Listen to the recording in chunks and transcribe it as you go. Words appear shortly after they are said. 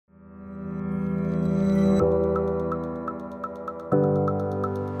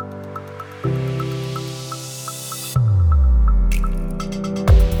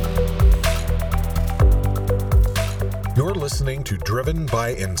listening to Driven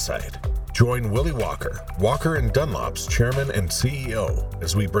by Insight. Join Willie Walker, Walker & Dunlop's chairman and CEO,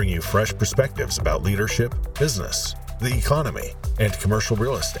 as we bring you fresh perspectives about leadership, business, the economy, and commercial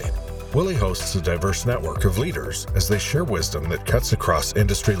real estate. Willie hosts a diverse network of leaders as they share wisdom that cuts across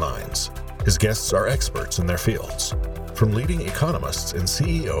industry lines. His guests are experts in their fields, from leading economists and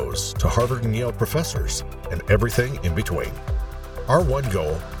CEOs to Harvard and Yale professors, and everything in between. Our one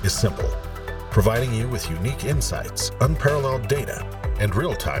goal is simple: providing you with unique insights, unparalleled data, and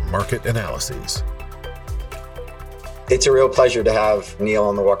real-time market analyses. It's a real pleasure to have Neil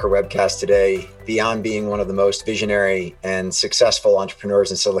on the Walker Webcast today. Beyond being one of the most visionary and successful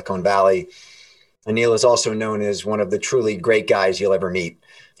entrepreneurs in Silicon Valley, Neil is also known as one of the truly great guys you'll ever meet.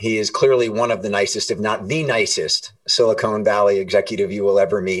 He is clearly one of the nicest, if not the nicest, Silicon Valley executive you will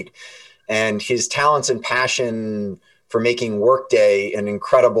ever meet. And his talents and passion for making Workday an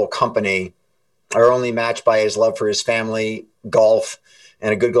incredible company are only matched by his love for his family, golf,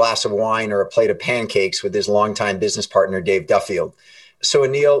 and a good glass of wine or a plate of pancakes with his longtime business partner, Dave Duffield. So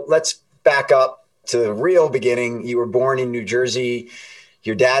Neil, let's back up to the real beginning. You were born in New Jersey.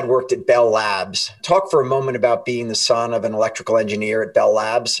 Your dad worked at Bell Labs. Talk for a moment about being the son of an electrical engineer at Bell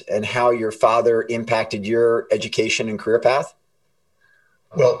Labs and how your father impacted your education and career path.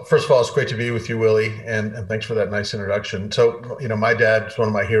 Well, first of all, it's great to be with you, Willie, and thanks for that nice introduction. So, my dad's one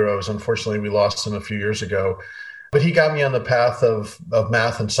of my heroes. Unfortunately, we lost him a few years ago, but he got me on the path of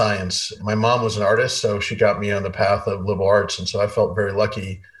math and science. My mom was an artist, so she got me on the path of liberal arts, and so I felt very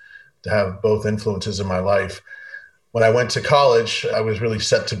lucky to have both influences in my life. When I went to college, I was really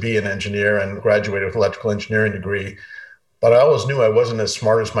set to be an engineer and graduated with an electrical engineering degree. But I always knew I wasn't as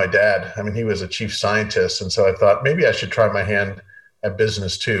smart as my dad. I mean, he was a chief scientist. And so I thought maybe I should try my hand at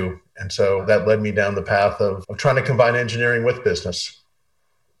business too. And so that led me down the path of trying to combine engineering with business.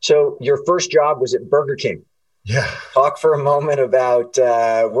 So your first job was at Burger King. Yeah. Talk for a moment about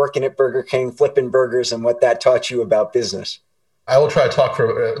working at Burger King, flipping burgers, and what that taught you about business. I will try to talk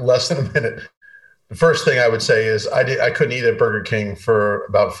for less than a minute. The first thing I would say is I couldn't eat at Burger King for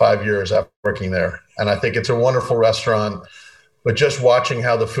about 5 years after working there. And I think it's a wonderful restaurant, but just watching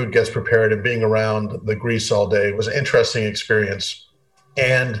how the food gets prepared and being around the grease all day was an interesting experience.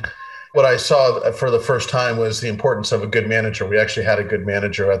 And what I saw for the first time was the importance of a good manager. We actually had a good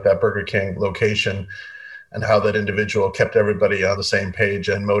manager at that Burger King location and how that individual kept everybody on the same page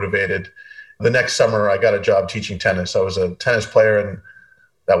and motivated. The next summer, I got a job teaching tennis. I was a tennis player, and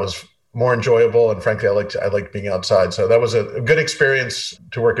that was more enjoyable. And frankly, I liked being outside. So that was a good experience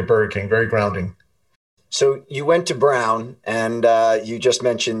to work at Burger King, very grounding. So you went to Brown, and you just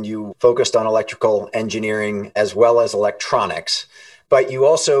mentioned you focused on electrical engineering as well as electronics, but you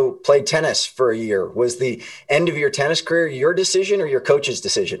also played tennis for a year. Was the end of your tennis career your decision or your coach's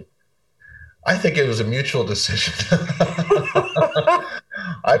decision? I think it was a mutual decision.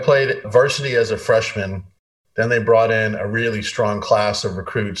 I played varsity as a freshman. Then they brought in a really strong class of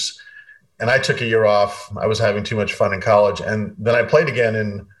recruits. And I took a year off. I was having too much fun in college. And then I played again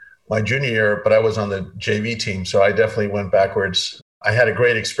in my junior year, but I was on the JV team. So I definitely went backwards. I had a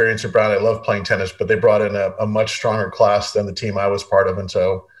great experience at Brown. I love playing tennis, but they brought in a much stronger class than the team I was part of. And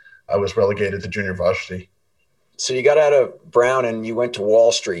so I was relegated to junior varsity. So you got out of Brown and you went to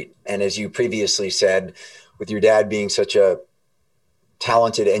Wall Street. And as you previously said, with your dad being such a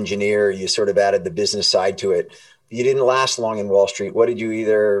talented engineer, you sort of added the business side to it. You didn't last long in Wall Street. What did you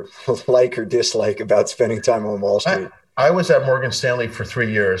either like or dislike about spending time on Wall Street? I was at Morgan Stanley for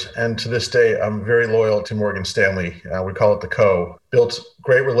 3 years. And to this day, I'm very loyal to Morgan Stanley. We call it the Co. Built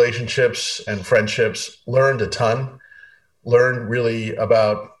great relationships and friendships, learned a ton, learned really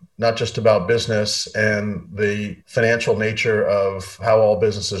about not just about business and the financial nature of how all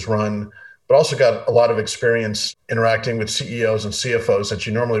businesses run, but also got a lot of experience interacting with CEOs and CFOs that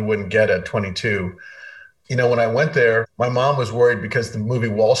you normally wouldn't get at 22. When I went there, my mom was worried because the movie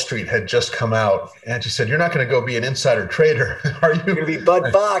Wall Street had just come out. And she said, "You're not going to go be an insider trader, are you?" You're going to be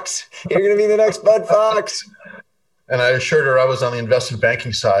Bud Fox. You're going to be the next Bud Fox. And I assured her I was on the investment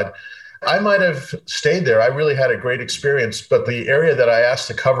banking side. I might have stayed there. I really had a great experience. But the area that I asked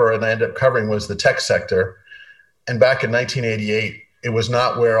to cover and I ended up covering was the tech sector. And back in 1988, it was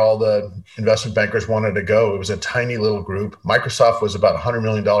not where all the investment bankers wanted to go. It was a tiny little group. Microsoft was about a $100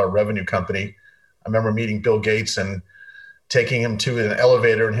 million revenue company. I remember meeting Bill Gates and taking him to an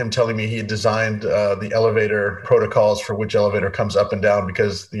elevator and him telling me he had designed the elevator protocols for which elevator comes up and down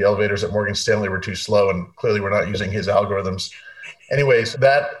because the elevators at Morgan Stanley were too slow and clearly we're not using his algorithms. Anyways,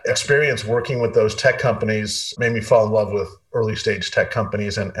 that experience working with those tech companies made me fall in love with early stage tech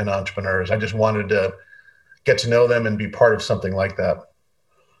companies and entrepreneurs. I just wanted to get to know them and be part of something like that.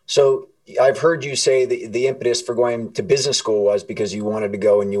 So I've heard you say that the impetus for going to business school was because you wanted to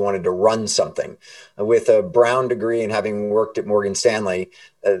go and you wanted to run something. With a Brown degree and having worked at Morgan Stanley,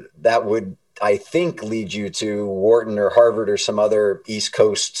 that would, I think, lead you to Wharton or Harvard or some other East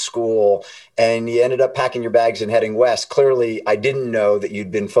Coast school, and you ended up packing your bags and heading west. Clearly, I didn't know that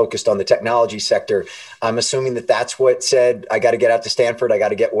you'd been focused on the technology sector. I'm assuming that that's what said, I got to get out to Stanford, I got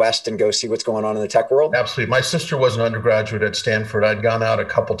to get west and go see what's going on in the tech world? Absolutely. My sister was an undergraduate at Stanford. I'd gone out a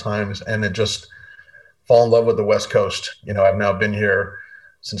couple times and had just fallen in love with the West Coast. I've now been here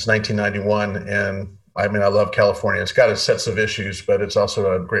since 1991, and I love California. It's got its sets of issues, but it's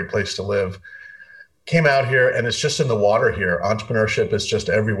also a great place to live. Came out here, and it's just in the water here. Entrepreneurship is just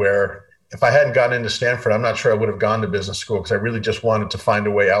everywhere. If I hadn't gotten into Stanford, I'm not sure I would have gone to business school, because I really just wanted to find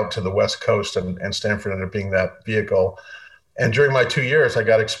a way out to the West Coast, and Stanford ended up being that vehicle. And during my 2 years, I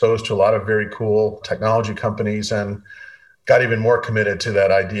got exposed to a lot of very cool technology companies and got even more committed to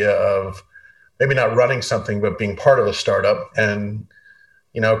that idea of maybe not running something, but being part of a startup and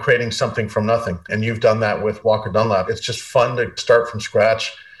creating something from nothing. And you've done that with Walker Dunlop. It's just fun to start from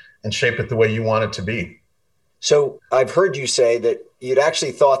scratch and shape it the way you want it to be. So I've heard you say that you'd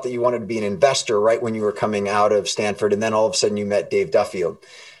actually thought that you wanted to be an investor right when you were coming out of Stanford, and then all of a sudden you met Dave Duffield.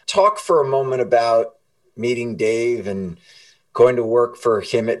 Talk for a moment about meeting Dave and going to work for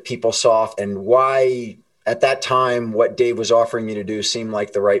him at PeopleSoft, and why at that time what Dave was offering you to do seemed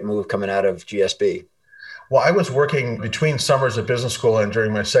like the right move coming out of GSB. Well, I was working between summers at business school, and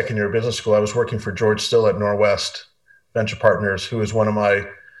during my second year of business school, I was working for George Still at Norwest Venture Partners, who is one of my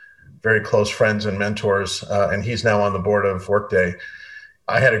very close friends and mentors, and he's now on the board of Workday.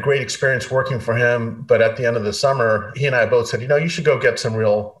 I had a great experience working for him, but at the end of the summer, he and I both said, you should go get some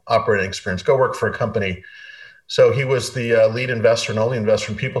real operating experience, go work for a company. So he was the lead investor and only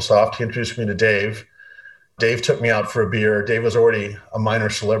investor in PeopleSoft. He introduced me to Dave. Dave took me out for a beer. Dave was already a minor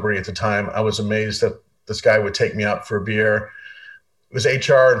celebrity at the time. I was amazed that this guy would take me out for a beer. It was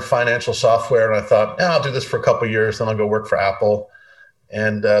HR and financial software. And I thought, I'll do this for a couple of years, then I'll go work for Apple.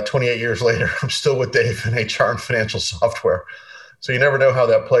 And 28 years later, I'm still with Dave in HR and financial software. So you never know how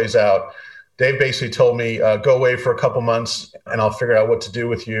that plays out. Dave basically told me, go away for a couple months and I'll figure out what to do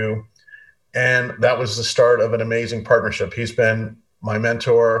with you. And that was the start of an amazing partnership. He's been my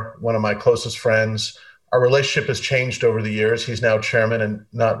mentor, one of my closest friends. Our relationship has changed over the years. He's now chairman and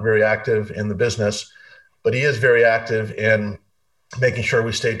not very active in the business, but he is very active in making sure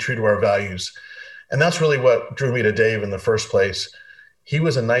we stay true to our values. And that's really what drew me to Dave in the first place. He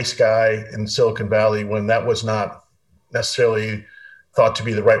was a nice guy in Silicon Valley when that was not necessarily thought to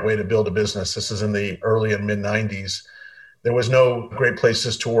be the right way to build a business. This is in the early and mid 90s. There was no great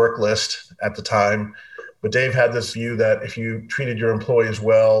places to work list at the time, but Dave had this view that if you treated your employees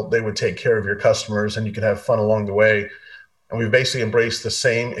well, they would take care of your customers and you could have fun along the way. And we've basically embraced the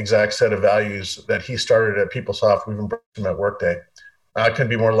same exact set of values that he started at PeopleSoft. We've embraced them at Workday. I couldn't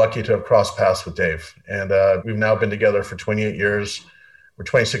be more lucky to have crossed paths with Dave. And we've now been together for 28 years. We're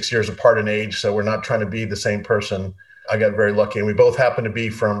 26 years apart in age, so we're not trying to be the same person. I got very lucky. And we both happen to be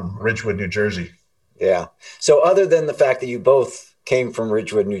from Ridgewood, New Jersey. Yeah. So other than the fact that you both came from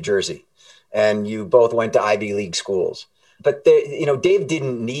Ridgewood, New Jersey, and you both went to Ivy League schools, but Dave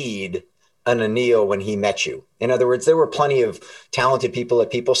didn't need an Anil when he met you. In other words, there were plenty of talented people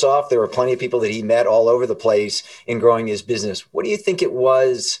at PeopleSoft. There were plenty of people that he met all over the place in growing his business. What do you think it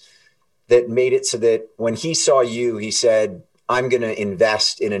was that made it so that when he saw you, he said, I'm going to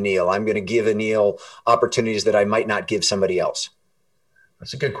invest in Anil. I'm going to give Anil opportunities that I might not give somebody else?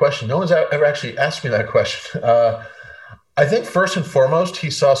 That's a good question. No one's ever actually asked me that question. I think first and foremost, he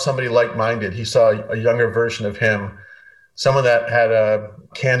saw somebody like-minded. He saw a younger version of him, someone that had a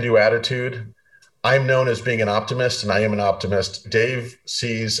can-do attitude. I'm known as being an optimist, and I am an optimist. Dave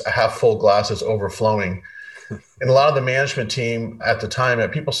sees a half-full glass as overflowing. And a lot of the management team at the time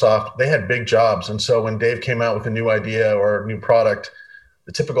at PeopleSoft, they had big jobs. And so when Dave came out with a new idea or a new product,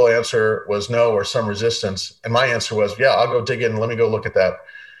 the typical answer was no or some resistance. And my answer was, yeah, I'll go dig in and let me go look at that.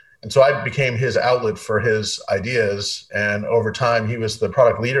 And so I became his outlet for his ideas. And over time, he was the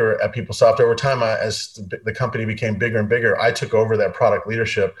product leader at PeopleSoft. Over time, as the company became bigger and bigger, I took over that product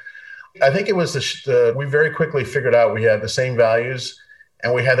leadership. I think it was we very quickly figured out we had the same values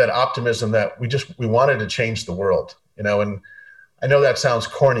and we had that optimism that we wanted to change the world, and I know that sounds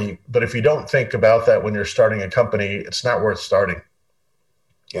corny, but if you don't think about that when you're starting a company, it's not worth starting.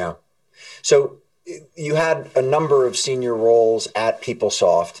 Yeah. So you had a number of senior roles at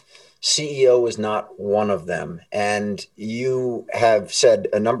PeopleSoft. CEO was not one of them. And you have said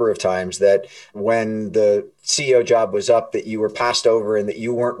a number of times that when the CEO job was up, that you were passed over and that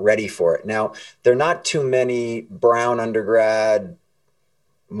you weren't ready for it. Now, there are not too many Brown undergrad,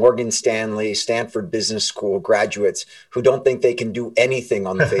 Morgan Stanley, Stanford Business School graduates who don't think they can do anything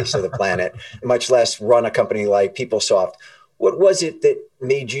on the face of the planet, much less run a company like PeopleSoft. What was it that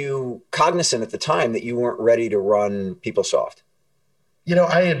made you cognizant at the time that you weren't ready to run PeopleSoft?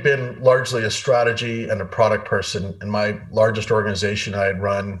 I had been largely a strategy and a product person, and my largest organization I had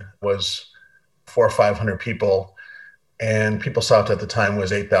run was 400 or 500 people, and PeopleSoft at the time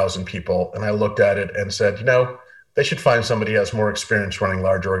was 8,000 people. And I looked at it and said, they should find somebody who has more experience running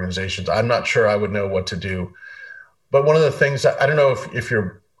large organizations. I'm not sure I would know what to do. But one of the things, I don't know if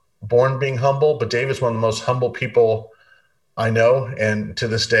you're born being humble, but Dave is one of the most humble people I know. And to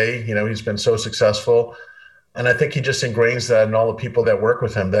this day, he's been so successful. And I think he just ingrains that in all the people that work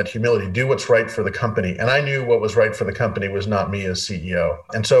with him, that humility, do what's right for the company. And I knew what was right for the company was not me as CEO.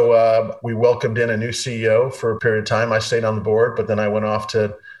 And so we welcomed in a new CEO for a period of time. I stayed on the board, but then I went off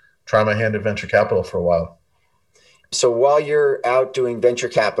to try my hand at venture capital for a while. So while you're out doing venture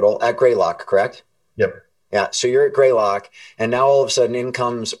capital at Greylock, correct? Yep. Yeah. So you're at Greylock, and now all of a sudden in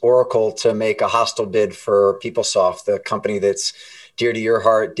comes Oracle to make a hostile bid for PeopleSoft, the company that's dear to your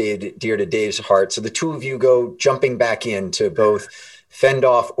heart, dear to Dave's heart. So the two of you go jumping back in to both fend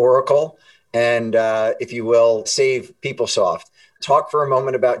off Oracle and, if you will, save PeopleSoft. Talk for a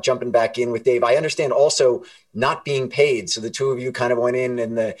moment about jumping back in with Dave. I understand also not being paid. So the two of you kind of went in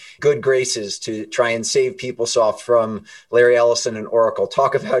the good graces to try and save PeopleSoft from Larry Ellison and Oracle.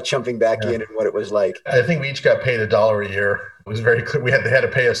 Talk about jumping back in and what it was like. I think we each got paid $1 a year. It was very clear. They had to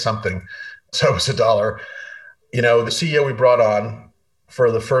pay us something. So it was $1. The CEO we brought on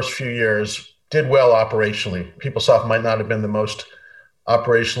for the first few years did well operationally. PeopleSoft might not have been the most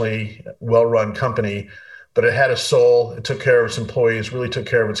operationally well-run company, but it had a soul. It took care of its employees, really took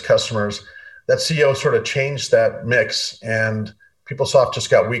care of its customers. That CEO sort of changed that mix, and PeopleSoft just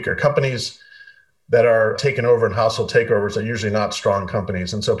got weaker. Companies that are taken over in household takeovers are usually not strong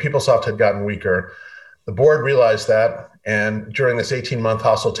companies. And so PeopleSoft had gotten weaker. The board realized that, and during this 18-month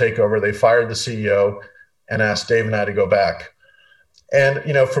household takeover, they fired the CEO and asked Dave and I to go back. And,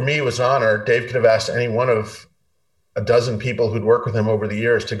 for me, it was an honor. Dave could have asked any one of a dozen people who'd worked with him over the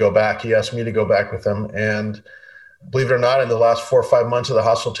years to go back. He asked me to go back with him. And believe it or not, in the last 4 or 5 months of the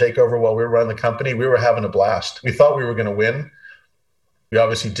hostile takeover, while we were running the company, we were having a blast. We thought we were going to win. We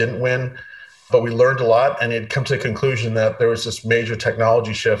obviously didn't win, but we learned a lot. And it come to the conclusion that there was this major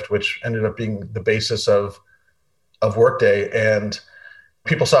technology shift, which ended up being the basis of Workday. And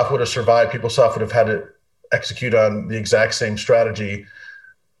PeopleSoft would have survived. PeopleSoft would have had to execute on the exact same strategy,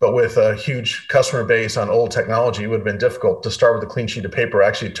 but with a huge customer base on old technology, it would have been difficult. To start with a clean sheet of paper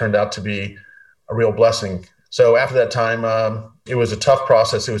actually turned out to be a real blessing. So after that time, it was a tough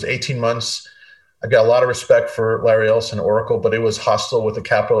process. It was 18 months. I got a lot of respect for Larry Ellison and Oracle, but it was hostile with a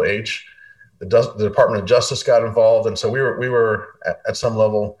capital H. The Department of Justice got involved. And so we were at some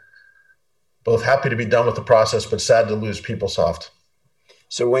level both happy to be done with the process, but sad to lose PeopleSoft.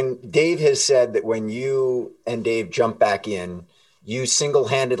 So when Dave has said that when you and Dave jump back in, you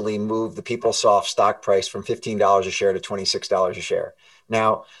single-handedly moved the PeopleSoft stock price from $15 a share to $26 a share.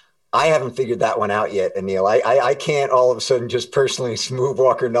 Now, I haven't figured that one out yet, Anil. I can't all of a sudden just personally move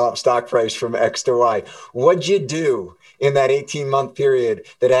Walker & Dunlop stock price from X to Y. What'd you do in that 18-month period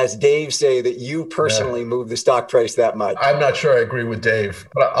that has Dave say that you personally moved the stock price that much? I'm not sure I agree with Dave,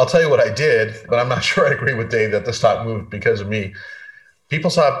 but I'll tell you what I did, but I'm not sure I agree with Dave that the stock moved because of me.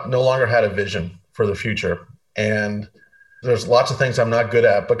 PeopleSoft no longer had a vision for the future. And there's lots of things I'm not good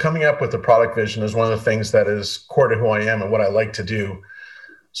at, but coming up with a product vision is one of the things that is core to who I am and what I like to do.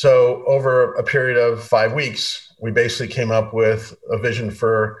 So over a period of 5 weeks, we basically came up with a vision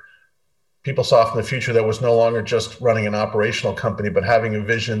for PeopleSoft in the future that was no longer just running an operational company, but having a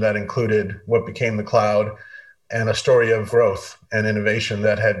vision that included what became the cloud and a story of growth and innovation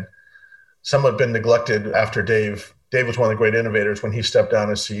that had somewhat been neglected after Dave. Dave was one of the great innovators. When he stepped down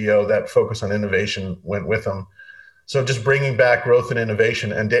as CEO, that focus on innovation went with him. So just bringing back growth and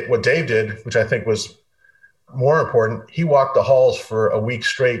innovation. And what Dave did, which I think was more important, he walked the halls for a week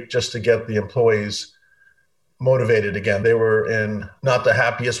straight just to get the employees motivated again. They were in not the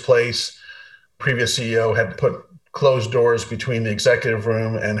happiest place. Previous CEO had put closed doors between the executive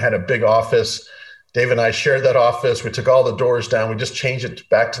room and had a big office. Dave and I shared that office. We took all the doors down. We just changed it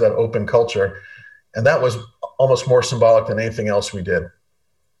back to that open culture. And that was almost more symbolic than anything else we did.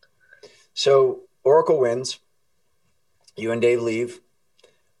 So Oracle wins. You and Dave leave.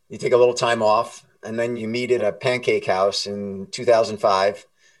 You take a little time off, and then you meet at a pancake house in 2005,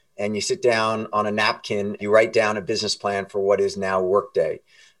 and you sit down on a napkin. You write down a business plan for what is now Workday.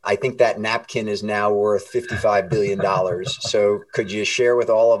 I think that napkin is now worth $55 billion. So could you share with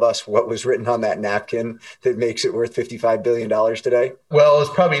all of us what was written on that napkin that makes it worth $55 billion today? Well, it's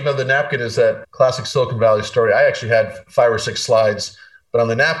probably, the napkin is that classic Silicon Valley story. I actually had 5 or 6 slides, but on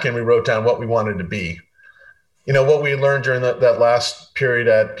the napkin, we wrote down what we wanted to be. What we learned during that last period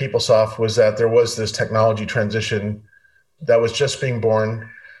at PeopleSoft was that there was this technology transition that was just being born.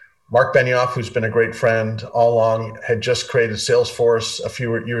 Mark Benioff, who's been a great friend all along, had just created Salesforce a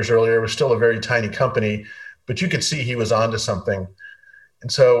few years earlier. It was still a very tiny company, but you could see he was onto something.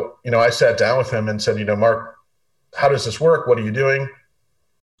 And so, I sat down with him and said, Mark, how does this work? What are you doing?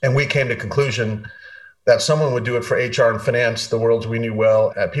 And we came to the conclusion that someone would do it for HR and finance, the worlds we knew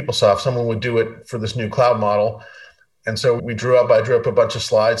well at PeopleSoft. Someone would do it for this new cloud model. And so I drew up a bunch of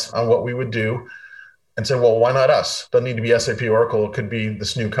slides on what we would do and said, well, why not us? Doesn't need to be SAP Oracle. It could be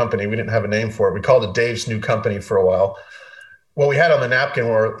this new company. We didn't have a name for it. We called it Dave's New Company for a while. What we had on the napkin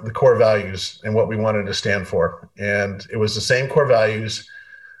were the core values and what we wanted to stand for. And it was the same core values,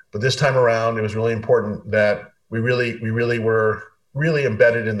 but this time around, it was really important that we really were really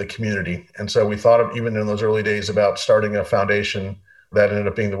embedded in the community. And so we thought of, even in those early days, about starting a foundation that ended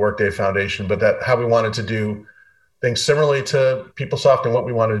up being the Workday Foundation, but that how we wanted to do things similarly to PeopleSoft and what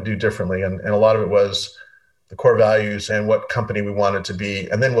we wanted to do differently. And a lot of it was the core values and what company we wanted to be.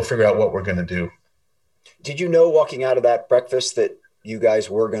 And then we'll figure out what we're going to do. Did you know walking out of that breakfast that you guys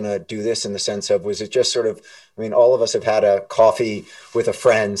were going to do this, in the sense of, was it just sort of, all of us have had a coffee with a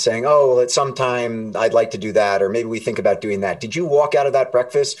friend saying, oh, well, at some time I'd like to do that, or maybe we think about doing that. Did you walk out of that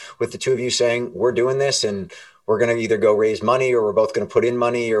breakfast with the two of you saying, we're doing this and we're going to either go raise money, or we're both going to put in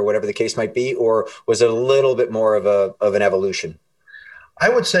money, or whatever the case might be? Or was it a little bit more of an evolution? I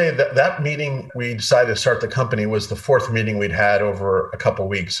would say that meeting we decided to start the company was the 4th meeting we'd had over a couple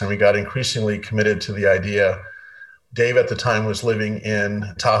of weeks, and we got increasingly committed to the idea. Dave at the time was living in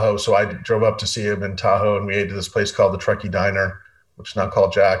Tahoe, so I drove up to see him in Tahoe, and we ate at this place called the Truckee Diner, which is now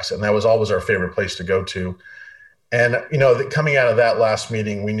called Jack's, and that was always our favorite place to go to. And coming out of that last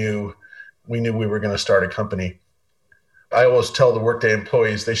meeting, we knew we were going to start a company. I always tell the Workday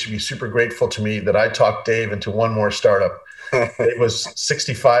employees they should be super grateful to me that I talked Dave into one more startup. Dave was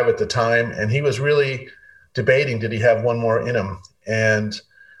 65 at the time, and he was really debating, did he have one more in him? And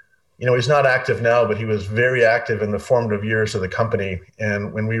he's not active now, but he was very active in the formative years of the company.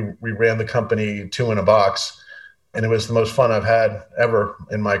 And when we ran the company 2 in a box, and it was the most fun I've had ever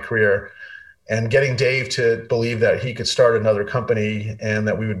in my career. And getting Dave to believe that he could start another company and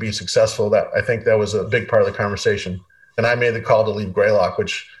that we would be successful, I think that was a big part of the conversation. And I made the call to leave Greylock,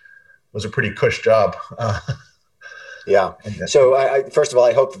 which was a pretty cush job. Yeah. So first of all,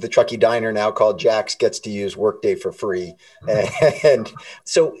 I hope that the Truckee Diner, now called Jack's, gets to use Workday for free. And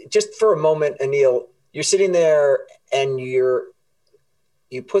so just for a moment, Anil, you're sitting there and you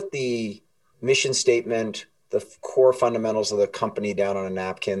put the mission statement, the core fundamentals of the company down on a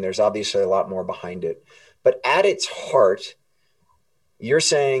napkin. There's obviously a lot more behind it. But at its heart, you're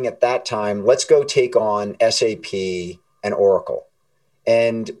saying at that time, let's go take on SAP and Oracle.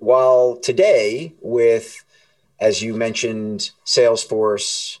 And while today, with, as you mentioned,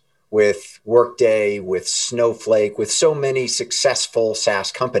 Salesforce, with Workday, with Snowflake, with so many successful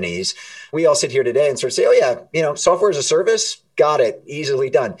SaaS companies, we all sit here today and sort of say, oh yeah, software as a service, got it, easily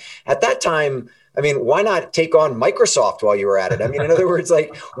done. At that time, why not take on Microsoft while you were at it? In other words,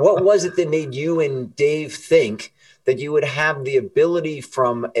 what was it that made you and Dave think that you would have the ability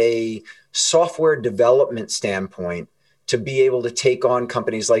from a software development standpoint to be able to take on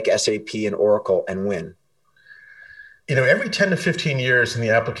companies like SAP and Oracle and win? Every 10 to 15 years in the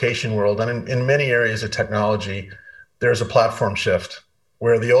application world, and in many areas of technology, there's a platform shift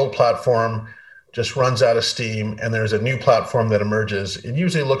where the old platform just runs out of steam and there's a new platform that emerges. It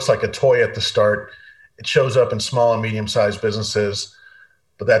usually looks like a toy at the start. It shows up in small and medium-sized businesses,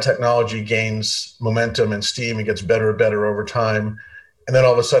 but that technology gains momentum and steam. It gets better and better over time. And then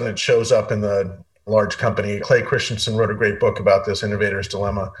all of a sudden it shows up in the large company. Clay Christensen wrote a great book about this, Innovator's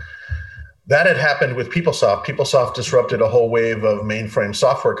Dilemma. That had happened with PeopleSoft. PeopleSoft disrupted a whole wave of mainframe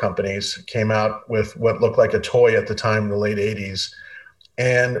software companies, came out with what looked like a toy at the time in the late 80s.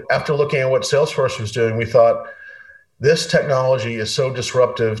 And after looking at what Salesforce was doing, we thought this technology is so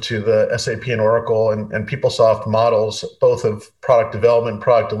disruptive to the SAP and Oracle and PeopleSoft models, both of product development,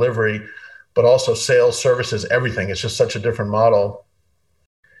 product delivery, but also sales, services, everything. It's just such a different model.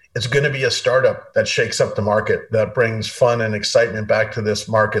 It's going to be a startup that shakes up the market, that brings fun and excitement back to this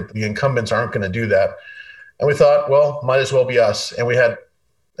market. The incumbents aren't going to do that. And we thought, well, might as well be us. And we had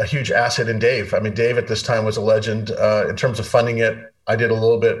a huge asset in Dave. Dave at this time was a legend. In terms of funding it, I did a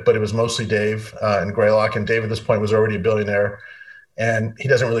little bit, but it was mostly Dave and Greylock. And Dave at this point was already a billionaire. and he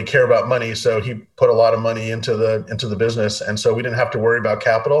doesn't really care about money. So he put a lot of money into the business. And so we didn't have to worry about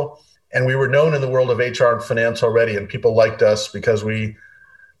capital. And we were known in the world of HR and finance already. And people liked us because we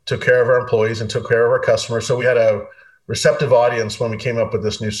took care of our employees and took care of our customers. So we had a receptive audience when we came up with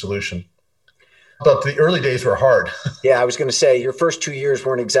this new solution. But the early days were hard. Yeah, I was going to say your first 2 years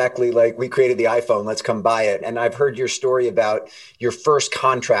weren't exactly like we created the iPhone, let's come buy it. And I've heard your story about your first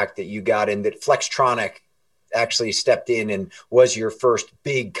contract that you got in, that Flextronic actually stepped in and was your first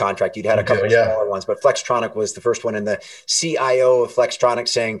big contract. You'd had a couple of smaller ones, but Flextronic was the first one. And the CIO of Flextronic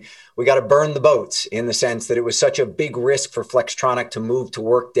saying, we got to burn the boats, in the sense that it was such a big risk for Flextronic to move to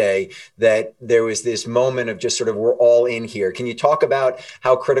Workday that there was this moment of just sort of, we're all in here. Can you talk about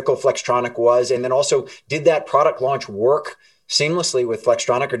how critical Flextronic was? And then also, did that product launch work seamlessly with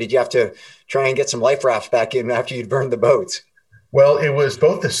Flextronic, or did you have to try and get some life rafts back in after you'd burned the boats? Well, it was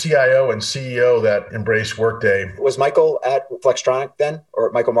both the CIO and CEO that embraced Workday. Was Michael at Flextronic then, or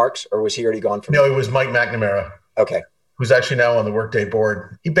Michael Marks, or was he already gone from? No, it was Mike McNamara. Okay. Who's actually now on the Workday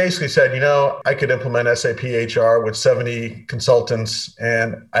board. He basically said, I could implement SAP HR with 70 consultants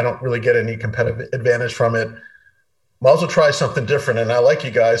and I don't really get any competitive advantage from it. Might as well try something different. And I like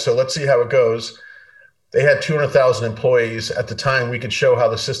you guys, so let's see how it goes. They had 200,000 employees. At the time, we could show how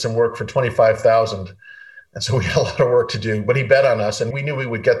the system worked for 25,000. And so we had a lot of work to do, but he bet on us and we knew we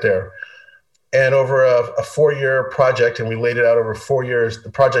would get there. And over a 4-year project, and we laid it out over 4 years,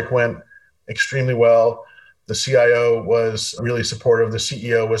 the project went extremely well. The CIO was really supportive. The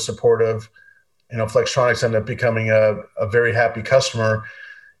CEO was supportive. Flextronics ended up becoming a very happy customer.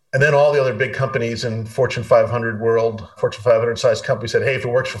 And then all the other big companies in Fortune 500 world, Fortune 500 size companies said, hey, if it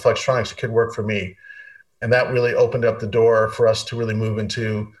works for Flextronics, it could work for me. And that really opened up the door for us to really move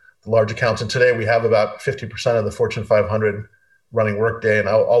into the large accounts. And today we have about 50% of the Fortune 500 running Workday. And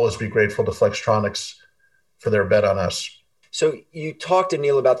I'll always be grateful to Flextronics for their bet on us. So you talked,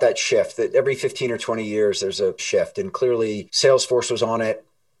 Anil, about that shift, that every 15 or 20 years, there's a shift. And clearly Salesforce was on it.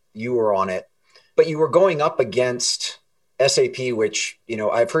 You were on it. But you were going up against SAP, which,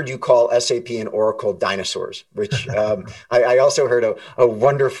 I've heard you call SAP and Oracle dinosaurs, which I also heard a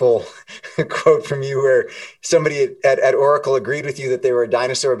wonderful quote from you where somebody at Oracle agreed with you that they were a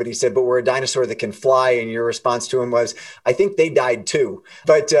dinosaur, but he said, but we're a dinosaur that can fly. And your response to him was, I think they died too.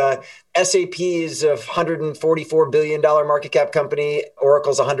 But SAP is a $144 billion market cap company.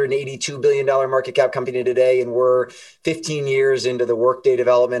 Oracle's a $182 billion market cap company today. And we're 15 years into the Workday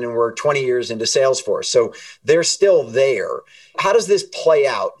development and we're 20 years into Salesforce. So they're still there. How does this play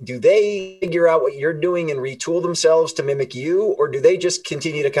out? Do they figure out what you're doing and retool themselves to mimic you? Or do they just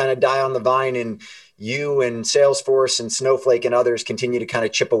continue to kind of die on the vine and you and Salesforce and Snowflake and others continue to kind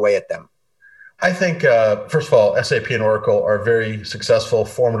of chip away at them? I think, first of all, SAP and Oracle are very successful,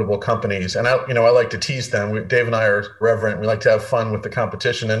 formidable companies. And I like to tease them. Dave and I are reverent. We like to have fun with the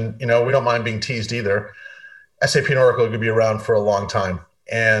competition. And, we don't mind being teased either. SAP and Oracle are going to be around for a long time.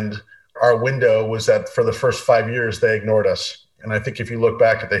 And our window was that for the first 5 years, they ignored us. And I think if you look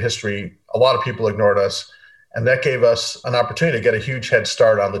back at the history, a lot of people ignored us. And that gave us an opportunity to get a huge head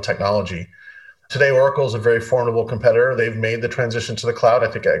start on the technology. Today, Oracle is a very formidable competitor. They've made the transition to the cloud. I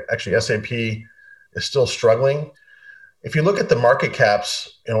think actually SAP is still struggling. If you look at the market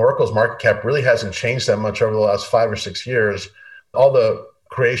caps, Oracle's market cap really hasn't changed that much over the last 5 or 6 years. All the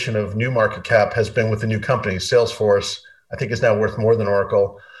creation of new market cap has been with the new companies. Salesforce, I think, is now worth more than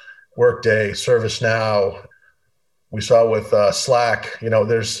Oracle. Workday, ServiceNow. We saw with Slack,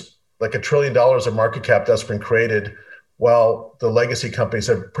 there's like $1 trillion of market cap that's been created while the legacy companies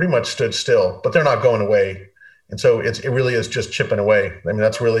have pretty much stood still, but they're not going away. And so it really is just chipping away. I mean,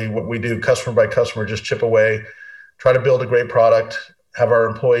 that's really what we do, customer by customer, just chip away, try to build a great product, have our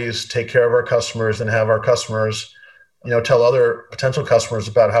employees take care of our customers, and have our customers, tell other potential customers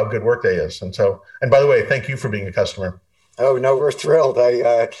about how good Workday is. And by the way, thank you for being a customer. Oh, no, we're thrilled.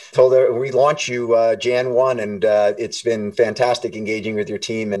 I told her we launch you Jan 1, and it's been fantastic engaging with your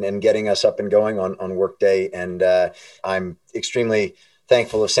team and getting us up and going on Workday. And I'm extremely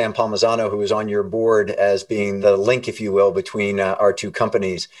thankful of Sam Palmisano, who is on your board as being the link, if you will, between our two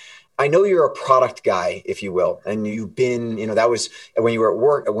companies. I know you're a product guy, if you will, and you've been, that was when you were at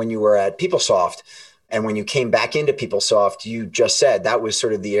work, when you were at PeopleSoft. And when you came back into PeopleSoft, you just said that was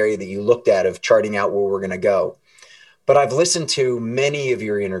sort of the area that you looked at of charting out where we're going to go. But I've listened to many of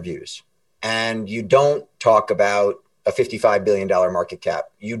your interviews, and you don't talk about a $55 billion market cap.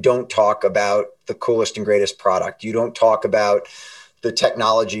 You don't talk about the coolest and greatest product. You don't talk about the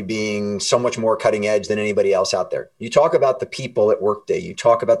technology being so much more cutting edge than anybody else out there. You talk about the people at Workday. You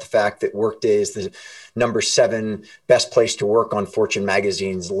talk about the fact that Workday is the number 7 best place to work on Fortune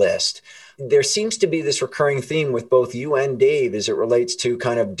magazine's list. There seems to be this recurring theme with both you and Dave as it relates to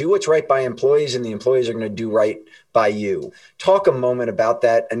kind of do what's right by employees, and the employees are going to do right by you. Talk a moment about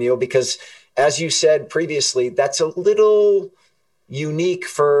that, Anil, because as you said previously, that's a little unique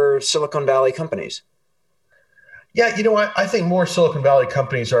for Silicon Valley companies. Yeah, I think more Silicon Valley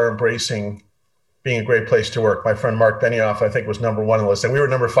companies are embracing being a great place to work. My friend Mark Benioff, I think, was number 1 on the list, and we were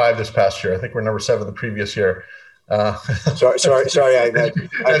number 5 this past year. I think we're number 7 the previous year. Sorry.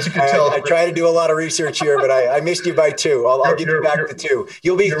 As you can tell, I try to do a lot of research here, but I missed you by 2. I'll give you back the 2.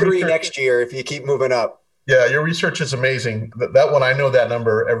 You'll be 3 next year if you keep moving up. Yeah, your research is amazing. That one, I know that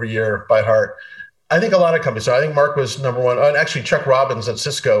number every year by heart. I think a lot of companies. So I think Mark was number 1. And actually, Chuck Robbins at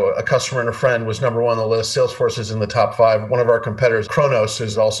Cisco, a customer and a friend, was number 1 on the list. Salesforce is in the top 5. One of our competitors, Kronos,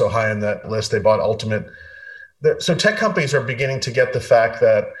 is also high on that list. They bought Ultimate. So tech companies are beginning to get the fact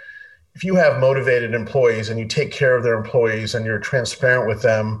that if you have motivated employees and you take care of their employees and you're transparent with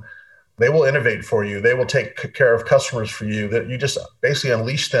them, they will innovate for you. They will take care of customers for you. That you just basically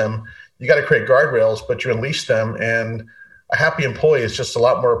unleash them. You got to create guardrails, but you unleash them, and a happy employee is just a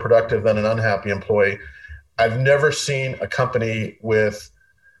lot more productive than an unhappy employee. I've never seen a company with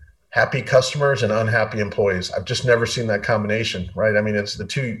happy customers and unhappy employees. I've just never seen that combination, right? I mean, it's the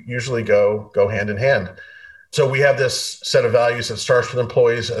two usually go hand in hand. So we have this set of values that starts with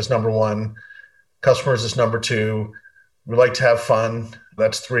employees as number 1, customers as number 2. We like to have fun.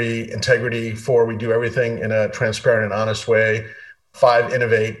 That's 3, integrity. 4, we do everything in a transparent and honest way. 5,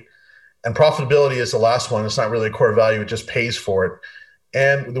 innovate. And profitability is the last one. It's not really a core value. It just pays for it.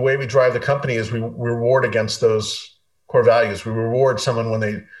 And the way we drive the company is we reward against those core values. We reward someone when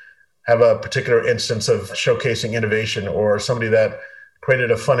they have a particular instance of showcasing innovation, or somebody that created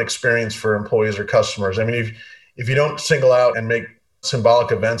a fun experience for employees or customers. I mean, if you don't single out and make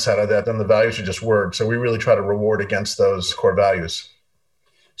symbolic events out of that, then the values are just words. So we really try to reward against those core values.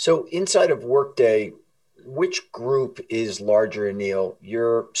 So inside of Workday, which group is larger, Anil?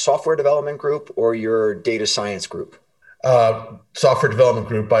 Your software development group or your data science group? Software development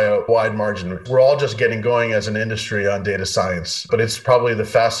group by a wide margin. We're all just getting going as an industry on data science, but it's probably the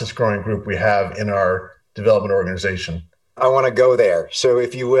fastest growing group we have in our development organization. I want to go there. So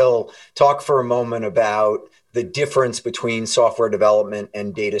if you will, talk for a moment about the difference between software development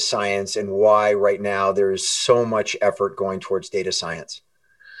and data science, and why right now there's so much effort going towards data science.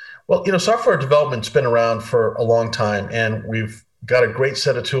 Well, software development's been around for a long time, and we've got a great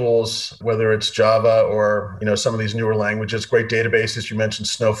set of tools, whether it's Java or, some of these newer languages, great databases. You mentioned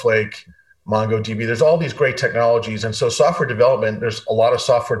Snowflake, MongoDB. There's all these great technologies. And so software development, there's a lot of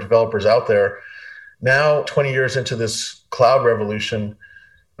software developers out there. Now, 20 years into this cloud revolution,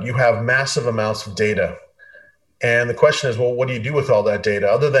 you have massive amounts of data. And the question is, well, what do you do with all that data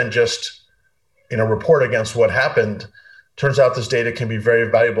other than just, report against what happened? Turns out this data can be very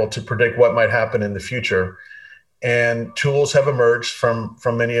valuable to predict what might happen in the future. And tools have emerged from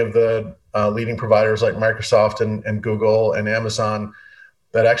many of the leading providers like Microsoft and Google and Amazon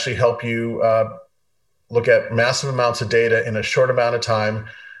that actually help you look at massive amounts of data in a short amount of time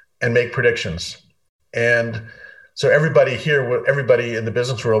and make predictions. And so everybody in the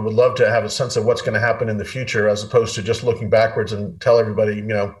business world would love to have a sense of what's going to happen in the future, as opposed to just looking backwards and tell everybody,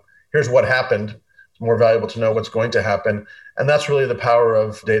 here's what happened. It's more valuable to know what's going to happen. And that's really the power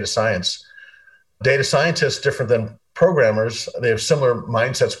of data science. Data scientists, different than programmers, they have similar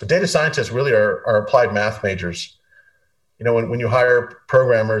mindsets, but data scientists really are applied math majors. When you hire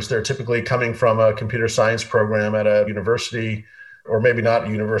programmers, they're typically coming from a computer science program at a university, or maybe not a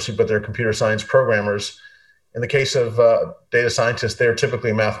university, but they're computer science programmers. In the case of data scientists, they're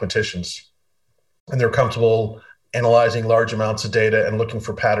typically mathematicians, and they're comfortable analyzing large amounts of data and looking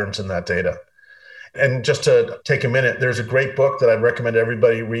for patterns in that data. And just to take a minute, there's a great book that I'd recommend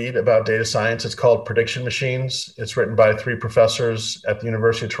everybody read about data science. It's called Prediction Machines. It's written by 3 professors at the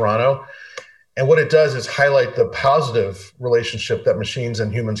University of Toronto. And what it does is highlight the positive relationship that machines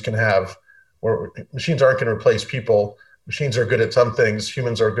and humans can have, where machines aren't going to replace people. Machines are good at some things.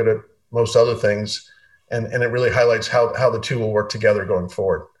 Humans are good at most other things. And it really highlights how the two will work together going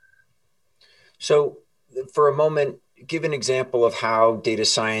forward. So for a moment, give an example of how data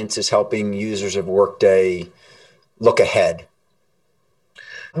science is helping users of Workday look ahead.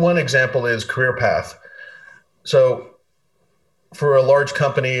 One example is career path. So for a large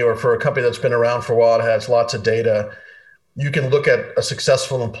company, or for a company that's been around for a while, it has lots of data, you can look at a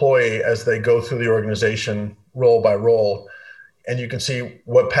successful employee as they go through the organization role by role, and you can see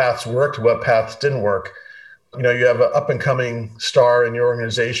what paths worked, what paths didn't work. you have an up and coming star in your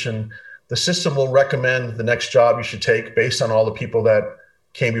organization, the system will recommend the next job you should take based on all the people that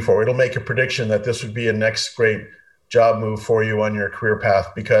came before. It'll make a prediction that this would be a next great job move for you on your career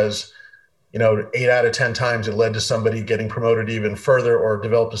path because 8 out of 10 times it led to somebody getting promoted even further or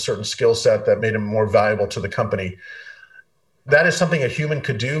developed a certain skill set that made them more valuable to the company. That is something a human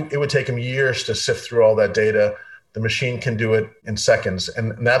could do. It would take them years to sift through all that data. The machine can do it in seconds.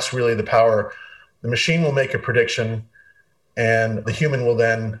 And that's really the power. The machine will make a prediction, and the human will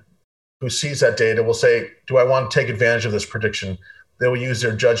then, who sees that data, will say, do I want to take advantage of this prediction? They will use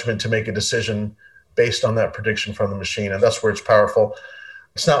their judgment to make a decision based on that prediction from the machine. And that's where it's powerful.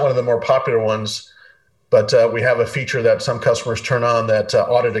 It's not one of the more popular ones, but we have a feature that some customers turn on that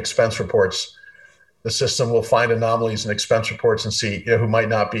audit expense reports. The system will find anomalies in expense reports and see who might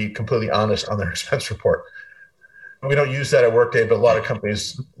not be completely honest on their expense report. We don't use that at Workday, but a lot of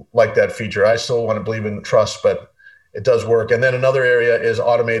companies like that feature. I still want to believe in trust, but it does work. And then another area is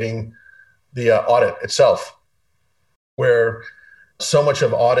automating the audit itself, where so much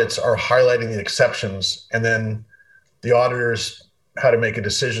of audits are highlighting the exceptions, and then the auditors how to make a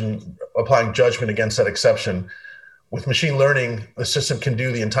decision applying judgment against that exception. With machine learning, the system can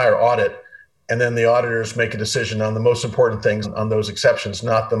do the entire audit, and then the auditors make a decision on the most important things on those exceptions,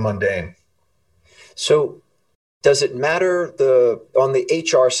 not the mundane. So does it matter on the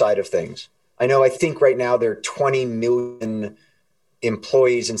HR side of things? I think right now there are 20 million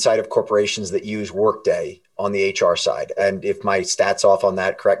employees inside of corporations that use Workday on the HR side. And if my stats off on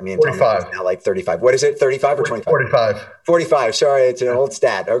that, correct me. And 45. It's now like 35. What is it? 35 or 25? 45. 45. Sorry, it's an old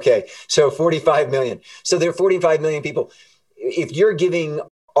stat. Okay. So 45 million. So there are 45 million people. If you're giving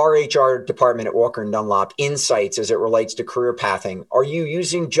our HR department at Walker & Dunlop insights as it relates to career pathing, are you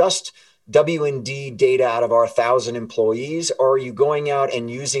using just W&D data out of our 1,000 employees, or are you going out and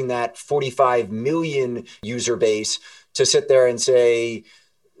using that 45 million user base to sit there and say,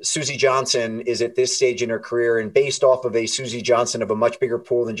 Susie Johnson is at this stage in her career, and based off of a Susie Johnson of a much bigger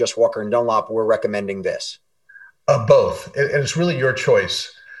pool than just Walker & Dunlop, we're recommending this? Both. And it's really your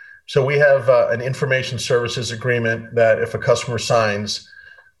choice. So we have an information services agreement that if a customer signs,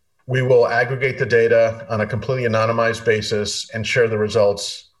 we will aggregate the data on a completely anonymized basis and share the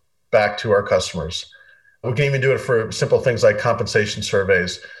results back to our customers. We can even do it for simple things like compensation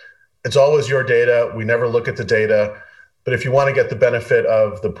surveys. It's always your data. We never look at the data. But if you want to get the benefit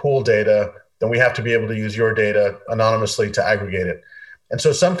of the pool data, then we have to be able to use your data anonymously to aggregate it. And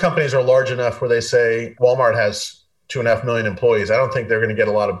so some companies are large enough where they say Walmart has 2.5 million employees. I don't think they're going to get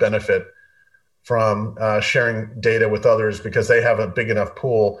a lot of benefit from sharing data with others because they have a big enough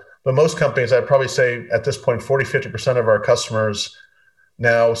pool. But most companies, I'd probably say at this point, 40-50% of our customers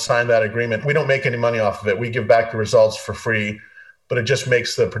now sign that agreement. We don't make any money off of it. We give back the results for free, but it just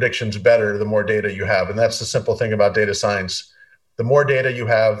makes the predictions better the more data you have. And that's the simple thing about data science. The more data you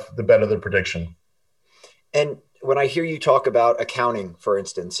have, the better the prediction. And when I hear you talk about accounting, for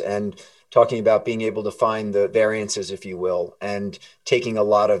instance, and talking about being able to find the variances, if you will, and taking a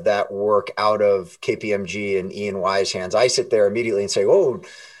lot of that work out of KPMG and E&Y's hands, I sit there immediately and say, oh,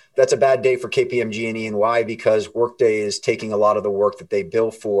 that's a bad day for KPMG and E&Y because Workday is taking a lot of the work that they bill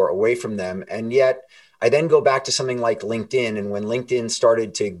for away from them. And yet I then go back to something like LinkedIn. And when LinkedIn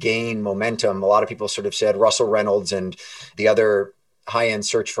started to gain momentum, a lot of people sort of said Russell Reynolds and the other high-end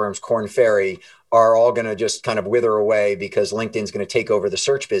search firms, Korn Ferry, are all going to just kind of wither away because LinkedIn's going to take over the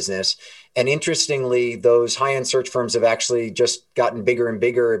search business. And interestingly, those high-end search firms have actually just gotten bigger and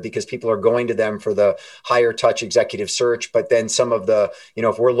bigger because people are going to them for the higher touch executive search. But then some of the,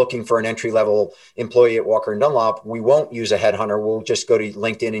 if we're looking for an entry-level employee at Walker & Dunlop, we won't use a headhunter. We'll just go to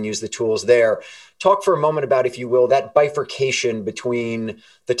LinkedIn and use the tools there. Talk for a moment about, if you will, that bifurcation between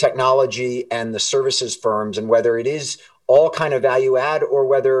the technology and the services firms and whether it is all kind of value add or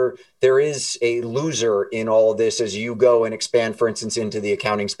whether there is a loser in all of this as you go and expand, for instance, into the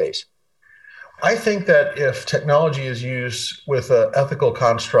accounting space. I think that if technology is used with an ethical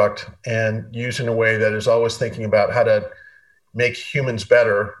construct and used in a way that is always thinking about how to make humans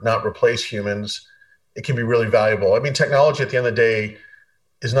better, not replace humans, it can be really valuable. I mean, technology at the end of the day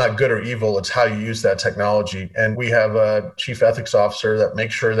is not good or evil. It's how you use that technology. And we have a chief ethics officer that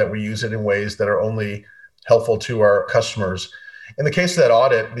makes sure that we use it in ways that are only helpful to our customers. In the case of that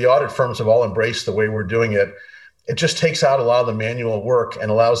audit, the audit firms have all embraced the way we're doing it. It just takes out a lot of the manual work and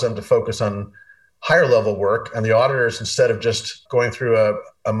allows them to focus on higher level work. And the auditors, instead of just going through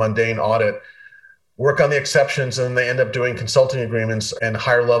a mundane audit, work on the exceptions, and they end up doing consulting agreements and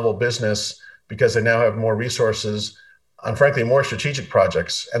higher level business because they now have more resources on, frankly, more strategic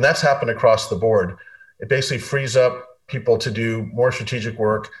projects. And that's happened across the board. It basically frees up people to do more strategic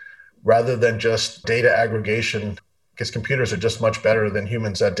work, rather than just data aggregation, because computers are just much better than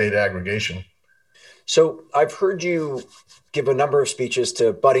humans at data aggregation. So I've heard you give a number of speeches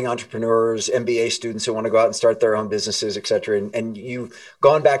to budding entrepreneurs, MBA students who want to go out and start their own businesses, et cetera. And you've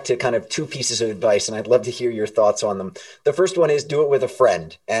gone back to kind of two pieces of advice, and I'd love to hear your thoughts on them. The first one is do it with a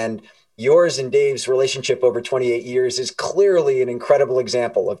friend. And yours and Dave's relationship over 28 years is clearly an incredible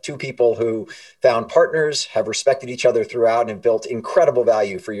example of two people who found partners, have respected each other throughout, and have built incredible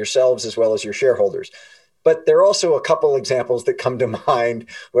value for yourselves as well as your shareholders. But there are also a couple examples that come to mind,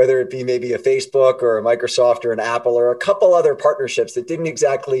 whether it be maybe a Facebook or a Microsoft or an Apple or a couple other partnerships that didn't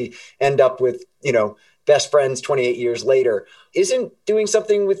exactly end up with, best friends 28 years later. Isn't doing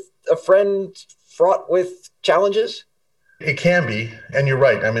something with a friend fraught with challenges? It can be. And you're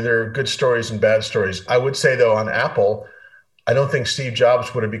right. I mean, there are good stories and bad stories. I would say, though, on Apple, I don't think Steve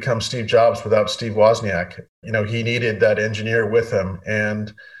Jobs would have become Steve Jobs without Steve Wozniak. He needed that engineer with him.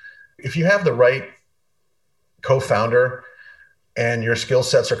 And if you have the right co-founder and your skill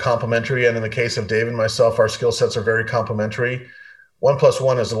sets are complementary, and in the case of Dave and myself, our skill sets are very complementary, 1 +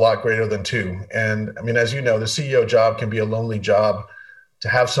 1 is a lot greater than 2. And I mean, as you know, the CEO job can be a lonely job. To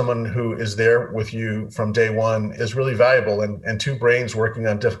have someone who is there with you from day one is really valuable, and two brains working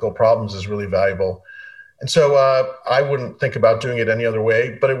on difficult problems is really valuable. And so I wouldn't think about doing it any other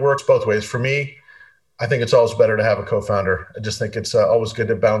way, but it works both ways. For me, I think it's always better to have a co-founder. I just think it's always good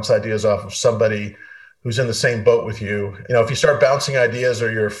to bounce ideas off of somebody who's in the same boat with you. If you start bouncing ideas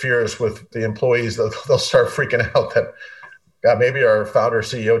or your fears with the employees, they'll start freaking out that, God, maybe our founder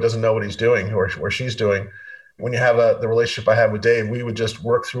CEO doesn't know what he's doing or she's doing. When you have the relationship I have with Dave, we would just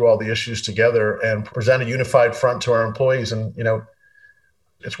work through all the issues together and present a unified front to our employees. And,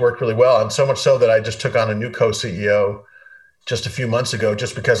 it's worked really well. And so much so that I just took on a new co-CEO just a few months ago,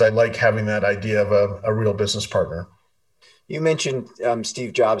 just because I like having that idea of a real business partner. You mentioned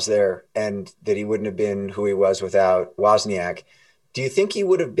Steve Jobs there, and that he wouldn't have been who he was without Wozniak. Do you think he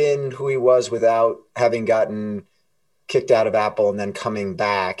would have been who he was without having gotten kicked out of Apple and then coming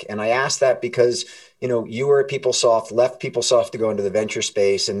back? And I ask that because, you were at PeopleSoft, left PeopleSoft to go into the venture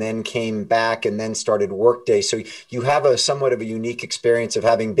space, and then came back and then started Workday. So you have a somewhat of a unique experience of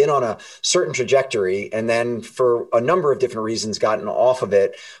having been on a certain trajectory and then for a number of different reasons gotten off of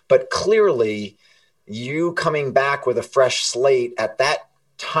it. But clearly, you coming back with a fresh slate at that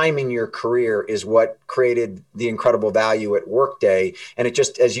time in your career is what created the incredible value at Workday. And it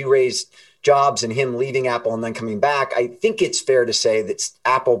just, as you raised Jobs and him leaving Apple and then coming back, I think it's fair to say that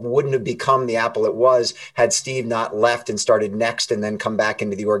Apple wouldn't have become the Apple it was had Steve not left and started Next and then come back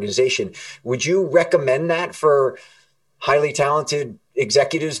into the organization. Would you recommend that for highly talented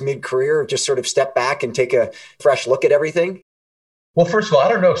executives mid-career, just sort of step back and take a fresh look at everything? Well, first of all, I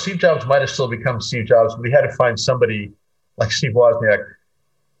don't know. Steve Jobs might have still become Steve Jobs, but he had to find somebody like Steve Wozniak.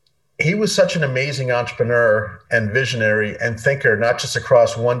 He was such an amazing entrepreneur and visionary and thinker, not just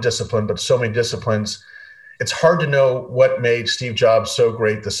across one discipline, but so many disciplines. It's hard to know what made Steve Jobs so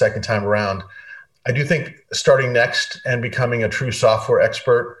great the second time around. I do think starting Next and becoming a true software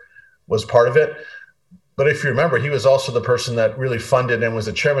expert was part of it. But if you remember, he was also the person that really funded and was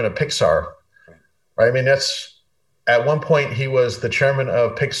the chairman of Pixar, right? I mean, at one point, he was the chairman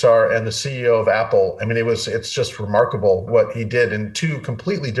of Pixar and the CEO of Apple. I mean, it's just remarkable what he did in two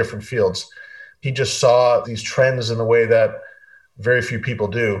completely different fields. He just saw these trends in the way that very few people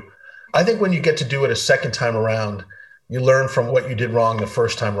do. I think when you get to do it a second time around, you learn from what you did wrong the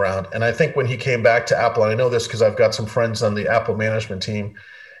first time around. And I think when he came back to Apple, and I know this because I've got some friends on the Apple management team,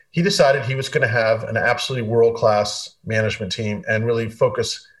 he decided he was going to have an absolutely world-class management team and really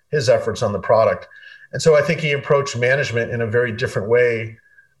focus his efforts on the product. And so I think he approached management in a very different way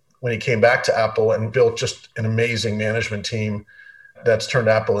when he came back to Apple and built just an amazing management team that's turned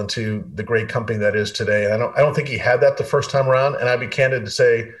Apple into the great company that is today. And I don't think he had that the first time around. And I'd be candid to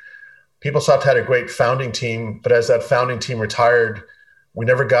say PeopleSoft had a great founding team, but as that founding team retired, we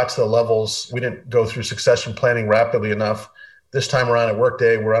never got to the levels. We didn't go through succession planning rapidly enough. This time around at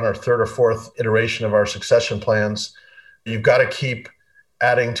Workday, we're on our third or fourth iteration of our succession plans. You've got to keep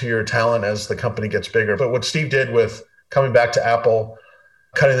adding to your talent as the company gets bigger. But what Steve did with coming back to Apple,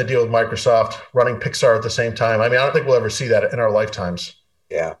 cutting the deal with Microsoft, running Pixar at the same time, I mean, I don't think we'll ever see that in our lifetimes.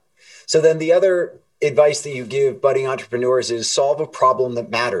 Yeah. So then the other advice that you give budding entrepreneurs is solve a problem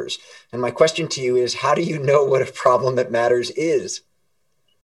that matters. And my question to you is, how do you know what a problem that matters is?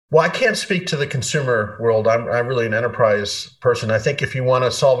 Well, I can't speak to the consumer world. I'm really an enterprise person. I think if you want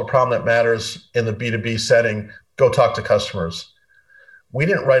to solve a problem that matters in the B2B setting, go talk to customers. We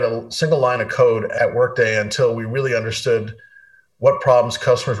didn't write a single line of code at Workday until we really understood what problems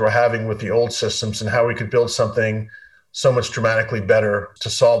customers were having with the old systems and how we could build something so much dramatically better to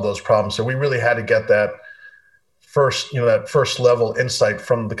solve those problems. So we really had to get that first level insight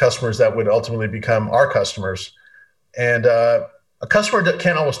from the customers that would ultimately become our customers. And a customer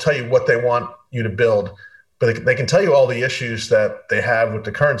can't always tell you what they want you to build, but they can tell you all the issues that they have with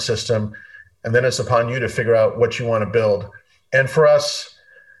the current system. And then it's upon you to figure out what you want to build. And for us,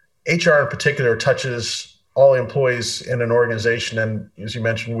 HR in particular touches all employees in an organization. And as you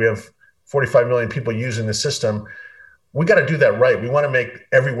mentioned, we have 45 million people using the system. We got to do that right. We want to make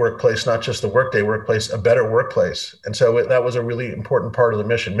every workplace, not just the Workday workplace, a better workplace. And so that was a really important part of the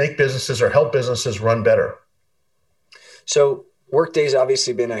mission. Make businesses or help businesses run better. So Workday's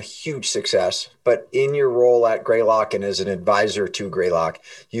obviously been a huge success, but in your role at Greylock and as an advisor to Greylock,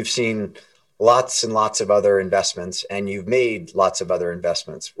 you've seen lots and lots of other investments and you've made lots of other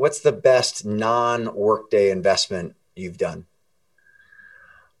investments. What's the best non-Workday investment you've done?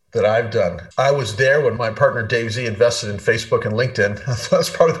 That I've done. I was there when my partner Dave Z invested in Facebook and LinkedIn. That's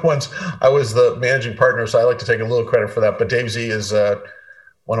probably the ones I was the managing partner, so I like to take a little credit for that. But Dave Z is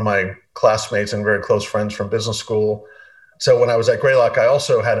one of my classmates and very close friends from business school. So when I was at Greylock, I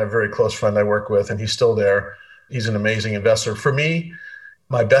also had a very close friend I work with, and he's still there. He's an amazing investor. For me,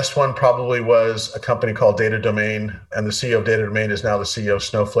 my best one probably was a company called Data Domain, and the CEO of Data Domain is now the CEO of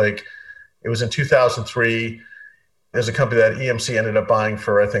Snowflake. It was in 2003. There's a company that EMC ended up buying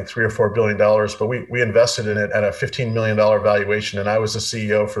for, I think, $3 or $4 billion, but we invested in it at a $15 million valuation, and I was the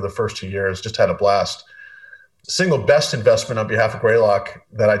CEO for the first 2 years, just had a blast. The single best investment on behalf of Greylock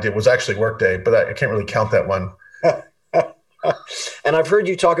that I did was actually Workday, but I can't really count that one. And I've heard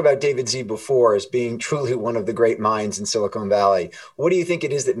you talk about David Z before as being truly one of the great minds in Silicon Valley. What do you think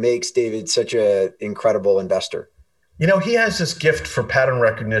it is that makes David such an incredible investor? You know, he has this gift for pattern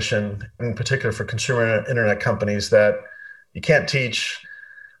recognition, in particular for consumer internet companies, that you can't teach.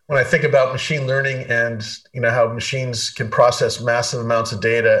 When I think about machine learning and how machines can process massive amounts of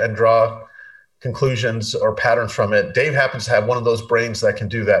data and draw conclusions or patterns from it, Dave happens to have one of those brains that can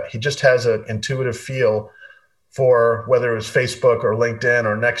do that. He just has an intuitive feel for whether it was Facebook or LinkedIn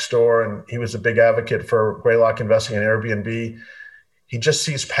or Nextdoor, and he was a big advocate for Greylock investing in Airbnb. He just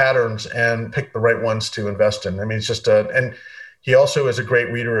sees patterns and picked the right ones to invest in. I mean, it's just and he also is a great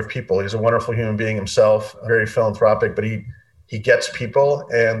reader of people. He's a wonderful human being himself, very philanthropic, but he gets people.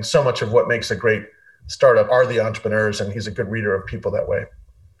 And so much of what makes a great startup are the entrepreneurs, and he's a good reader of people that way.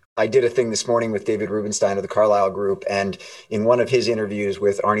 I did a thing this morning with David Rubenstein of the Carlyle Group, and in one of his interviews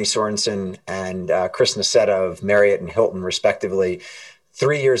with Arnie Sorensen and Chris Nassetta of Marriott and Hilton, respectively,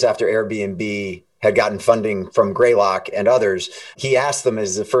 3 years after Airbnb had gotten funding from Greylock and others, he asked them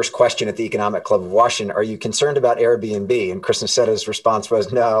as the first question at the Economic Club of Washington, "Are you concerned about Airbnb?" And Chris Nassetta's response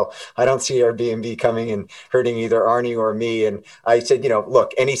was, "No, I don't see Airbnb coming and hurting either Arnie or me." And I said,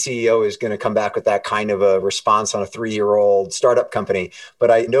 look, any CEO is going to come back with that kind of a response on a 3-year-old startup company.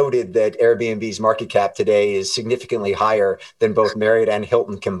 But I noted that Airbnb's market cap today is significantly higher than both Marriott and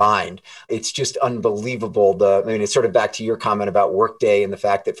Hilton combined. It's just unbelievable. It's sort of back to your comment about Workday and the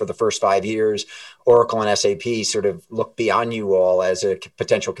fact that for the first 5 years, Oracle and SAP sort of looked beyond you all as a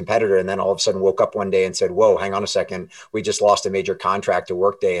potential competitor, and then all of a sudden woke up one day and said, whoa, hang on a second, we just lost a major contract to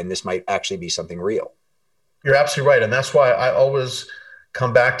Workday, and this might actually be something real. You're absolutely right. And that's why I always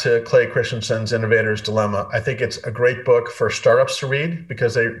come back to Clay Christensen's Innovator's Dilemma. I think it's a great book for startups to read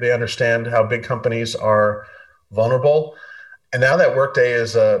because they understand how big companies are vulnerable. And now that Workday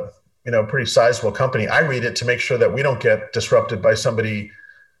is a pretty sizable company, I read it to make sure that we don't get disrupted by somebody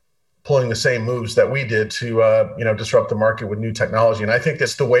pulling the same moves that we did to disrupt the market with new technology. And I think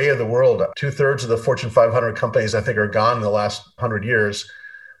that's the way of the world. 2/3 of the Fortune 500 companies, I think, are gone in the last 100 years.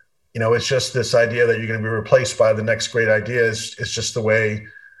 It's just this idea that you're going to be replaced by the next great idea. It's just the way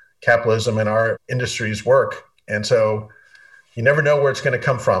capitalism and our industries work. And so you never know where it's going to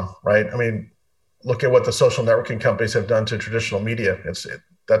come from, right? I mean, look at what the social networking companies have done to traditional media.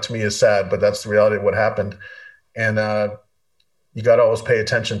 That to me is sad, but that's the reality of what happened. And you got to always pay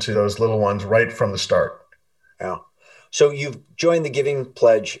attention to those little ones right from the start. Yeah. So you've joined the Giving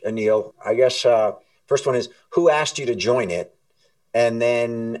Pledge, Anil. I guess first one is, who asked you to join it? And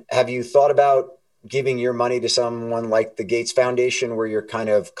then have you thought about giving your money to someone like the Gates Foundation where you're kind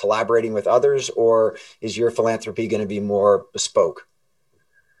of collaborating with others, or is your philanthropy going to be more bespoke?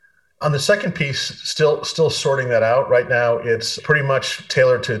 On the second piece, still sorting that out. Right now, it's pretty much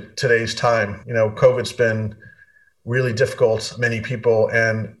tailored to today's time. COVID's been really difficult, many people.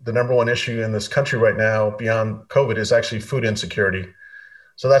 And the number one issue in this country right now beyond COVID is actually food insecurity.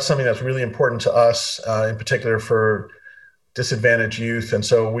 So that's something that's really important to us, in particular for disadvantaged youth. And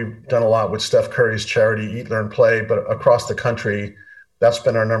so we've done a lot with Steph Curry's charity, Eat, Learn, Play, but across the country, That's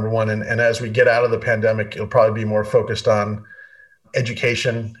been our number one. And as we get out of the pandemic, it'll probably be more focused on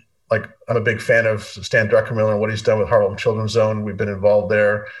education. Like, I'm a big fan of Stan Druckenmiller and what he's done with Harlem Children's Zone. We've been involved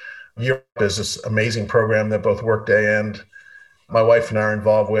there. Europe is this amazing program that both Workday and my wife and I are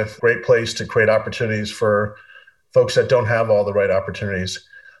involved with. Great place to create opportunities for folks that don't have all the right opportunities.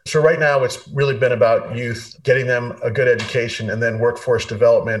 So right now, it's really been about youth, getting them a good education, and then workforce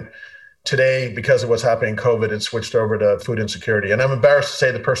development. Today, because of what's happening in COVID, it's switched over to food insecurity. And I'm embarrassed to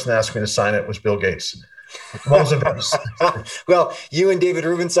say the person that asked me to sign it was Bill Gates. Well, you and David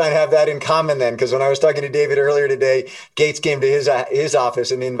Rubenstein have that in common then, because when I was talking to David earlier today, Gates came to his office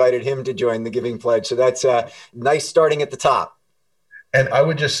and invited him to join the Giving Pledge. So that's nice starting at the top. And I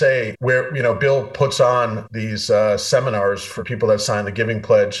would just say where, Bill puts on these seminars for people that sign the Giving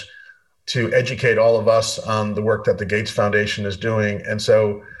Pledge to educate all of us on the work that the Gates Foundation is doing. And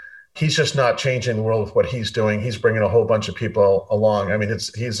so he's just not changing the world with what he's doing. He's bringing a whole bunch of people along. I mean,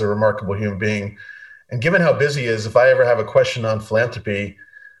 he's a remarkable human being. And given how busy he is, if I ever have a question on philanthropy,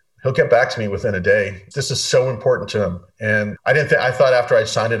 he'll get back to me within a day. This is so important to him. And I thought after I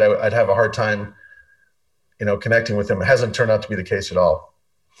signed it, I'd have a hard time, connecting with him. It hasn't turned out to be the case at all.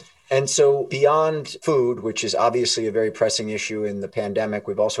 And so beyond food, which is obviously a very pressing issue in the pandemic,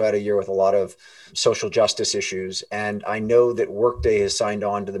 we've also had a year with a lot of social justice issues. And I know that Workday has signed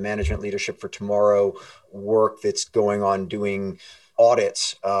on to the Management Leadership for Tomorrow work that's going on doing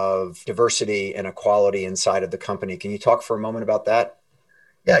audits of diversity and equality inside of the company. Can you talk for a moment about that?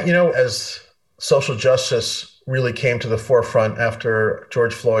 Yeah, as social justice really came to the forefront after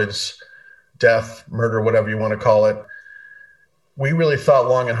George Floyd's death, murder, whatever you want to call it, we really thought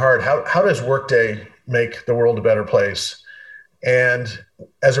long and hard, how does Workday make the world a better place? And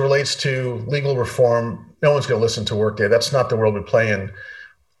as it relates to legal reform, no one's going to listen to Workday. That's not the world we play in.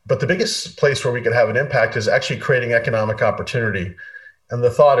 But the biggest place where we could have an impact is actually creating economic opportunity. And the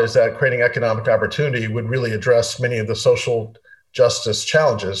thought is that creating economic opportunity would really address many of the social justice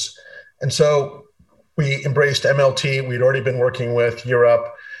challenges. And so we embraced MLT. We'd already been working with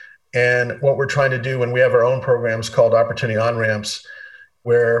Europe. And what we're trying to do, and we have our own programs called Opportunity On-Ramps,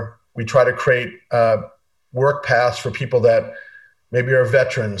 where we try to create work paths for people that maybe are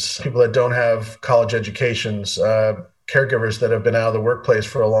veterans, people that don't have college educations, caregivers that have been out of the workplace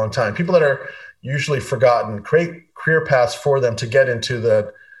for a long time, people that are usually forgotten, create career paths for them to get into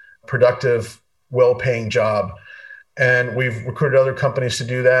the productive, well-paying job. And we've recruited other companies to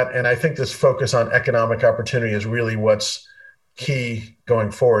do that. And I think this focus on economic opportunity is really what's key going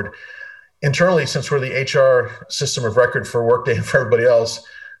forward. Internally, since we're the HR system of record for Workday and for everybody else,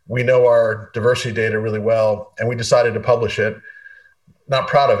 we know our diversity data really well, and we decided to publish it. Not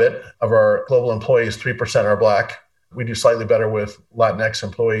proud of it. Of our global employees, 3% are Black. We do slightly better with Latinx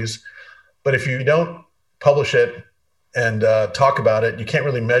employees. But if you don't publish it and talk about it, you can't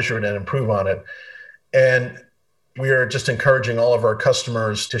really measure it and improve on it. And we are just encouraging all of our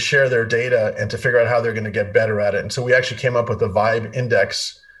customers to share their data and to figure out how they're going to get better at it. And so we actually came up with a Vibe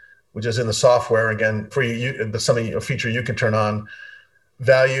Index, which is in the software, again, for you, something, a feature you can turn on,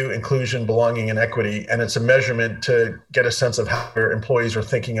 value, inclusion, belonging, and equity. And it's a measurement to get a sense of how your employees are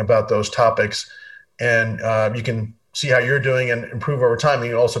thinking about those topics. And you can see how you're doing and improve over time. And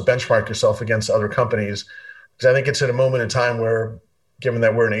you can also benchmark yourself against other companies. Because I think it's at a moment in time where, given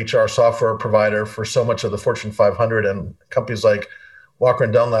that we're an HR software provider for so much of the Fortune 500 and companies like Walker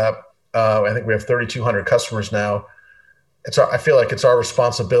 & Dunlap, I think we have 3,200 customers now. I feel like it's our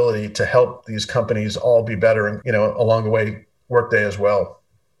responsibility to help these companies all be better, and along the way, Workday as well.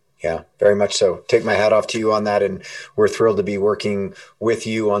 Yeah, very much so. Take my hat off to you on that. And we're thrilled to be working with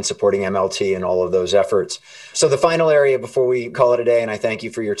you on supporting MLT and all of those efforts. So the final area before we call it a day, and I thank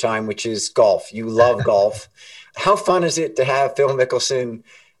you for your time, which is golf. You love golf. How fun is it to have Phil Mickelson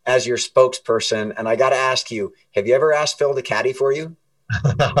as your spokesperson? And I got to ask you, have you ever asked Phil to caddy for you?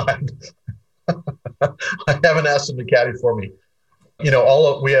 I haven't asked him to caddy for me. We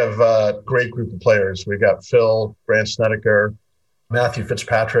have a great group of players. We've got Phil, Brandt Snedeker, Matthew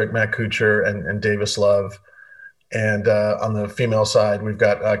Fitzpatrick, Matt Kuchar, and Davis Love. And on the female side, we've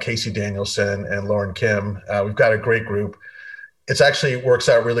got Casey Danielson and Lauren Kim. We've got a great group. It actually works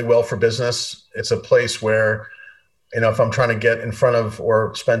out really well for business. It's a place where, if I'm trying to get in front of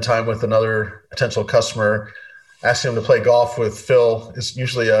or spend time with another potential customer, asking them to play golf with Phil is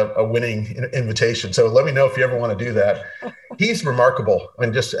usually a winning invitation. So let me know if you ever want to do that. He's remarkable. I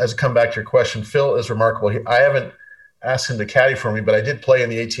mean, just as a come back to your question, Phil is remarkable. I haven't asked him to caddy for me, but I did play in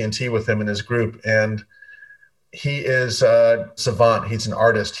the AT&T with him in his group. And he is a savant. He's an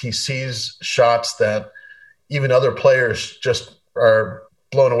artist. He sees shots that even other players just are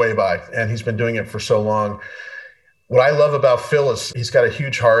blown away by. And he's been doing it for so long. What I love about Phil is he's got a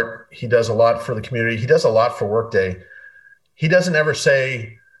huge heart. He does a lot for the community. He does a lot for Workday. He doesn't ever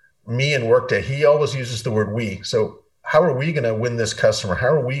say me and Workday. He always uses the word we. So how are we going to win this customer? How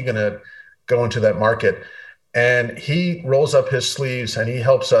are we going to go into that market? And he rolls up his sleeves and he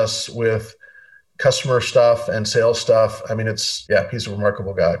helps us with customer stuff and sales stuff. I mean, he's a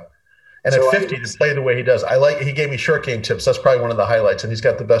remarkable guy. And so at 50 to play the way he does, he gave me short game tips. That's probably one of the highlights. And he's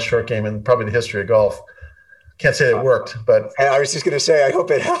got the best short game in probably the history of golf. Can't say it worked, but I was just going to say, I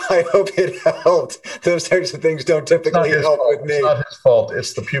hope it helped. Those types of things don't typically help with me. It's not his fault.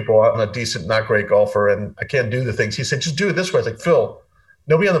 It's the pupil. I'm a decent, not great golfer, and I can't do the things. He said, just do it this way. I was like, Phil,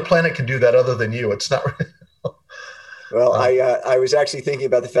 nobody on the planet can do that other than you. It's not. Well, I was actually thinking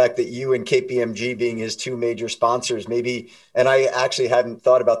about the fact that you and KPMG being his two major sponsors, maybe, and I actually hadn't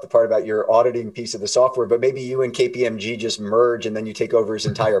thought about the part about your auditing piece of the software, but maybe you and KPMG just merge and then you take over his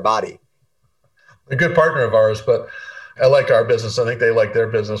entire body. A good partner of ours, but I like our business. I think they like their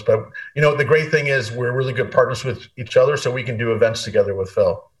business. But, the great thing is we're really good partners with each other, so we can do events together with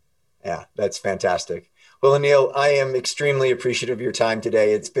Phil. Yeah, that's fantastic. Well, Anil, I am extremely appreciative of your time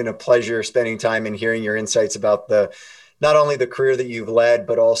today. It's been a pleasure spending time and hearing your insights about not only the career that you've led,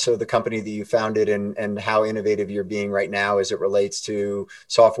 but also the company that you founded and how innovative you're being right now as it relates to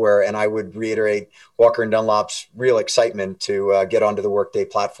software. And I would reiterate Walker & Dunlop's real excitement to get onto the Workday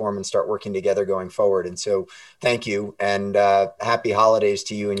platform and start working together going forward. And so thank you, and happy holidays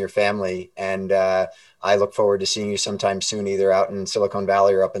to you and your family. And I look forward to seeing you sometime soon, either out in Silicon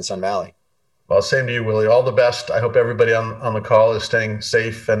Valley or up in Sun Valley. Well, same to you, Willie. All the best. I hope everybody on the call is staying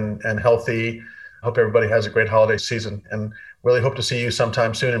safe and healthy. Hope everybody has a great holiday season, and really hope to see you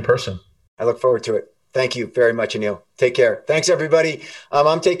sometime soon in person. I look forward to it. Thank you very much, Anil. Take care. Thanks, everybody.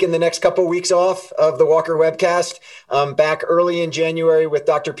 I'm taking the next couple of weeks off of the Walker Webcast. I'm back early in January with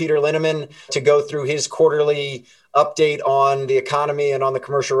Dr. Peter Linneman to go through his quarterly update on the economy and on the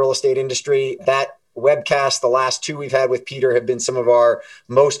commercial real estate industry. That webcast, the last two we've had with Peter, have been some of our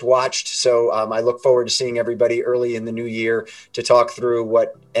most watched. So I look forward to seeing everybody early in the new year to talk through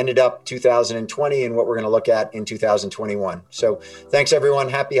what ended up 2020 and what we're going to look at in 2021. So thanks, everyone.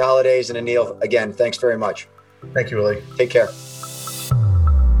 Happy holidays. And Anil, again, thanks very much. Thank you, Willie. Take care.